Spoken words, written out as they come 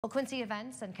Well, Quincy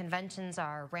events and conventions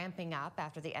are ramping up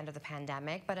after the end of the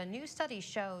pandemic, but a new study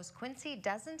shows Quincy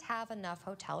doesn't have enough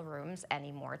hotel rooms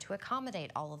anymore to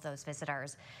accommodate all of those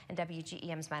visitors. And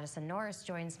WGEM's Madison Norris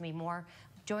joins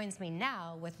me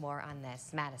now with more on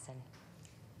this. Madison.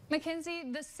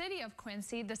 Mackenzie, the city of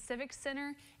Quincy, the Civic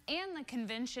Center, and the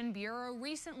Convention Bureau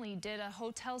recently did a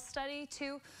hotel study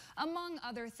to, among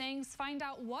other things, find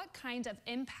out what kind of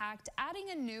impact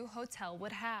adding a new hotel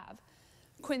would have.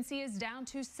 Quincy is down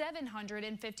to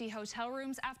 750 hotel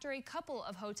rooms after a couple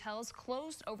of hotels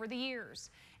closed over the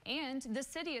years. And the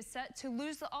city is set to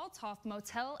lose the Althoff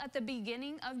Motel at the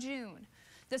beginning of June.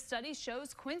 The study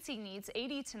shows Quincy needs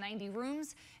 80 to 90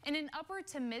 rooms in an upper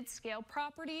to mid-scale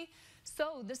property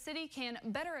so the city can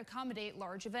better accommodate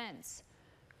large events.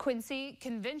 Quincy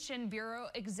Convention Bureau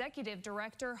Executive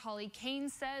Director Holly Kane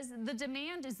says the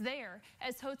demand is there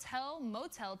as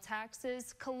hotel-motel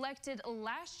taxes collected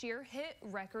last year hit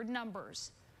record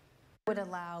numbers. Would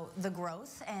allow the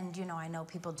growth, and I know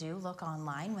people do look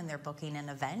online when they're booking an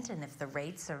event, and if the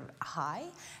rates are high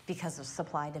because of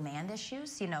supply-demand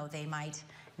issues, they might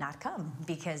not come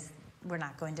because we're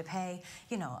not going to pay,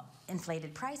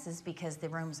 inflated prices because the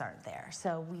rooms aren't there.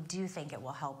 So we do think it will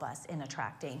help us in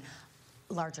attracting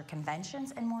larger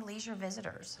conventions and more leisure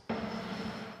visitors.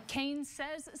 Kane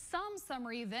says some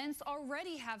summer events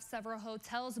already have several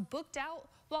hotels booked out,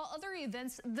 while other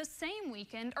events the same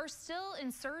weekend are still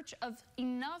in search of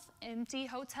enough empty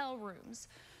hotel rooms.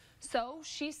 So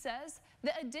she says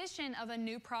the addition of a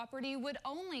new property would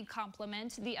only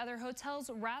complement the other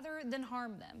hotels rather than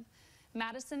harm them.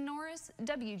 Madison Norris,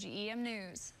 WGEM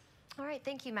News. All right,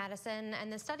 thank you, Madison.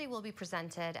 And the study will be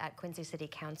presented at Quincy City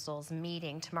Council's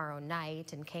meeting tomorrow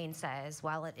night. And Kane says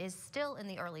while it is still in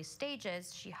the early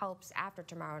stages, she hopes after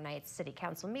tomorrow night's City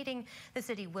Council meeting, the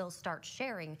city will start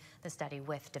sharing the study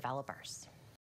with developers.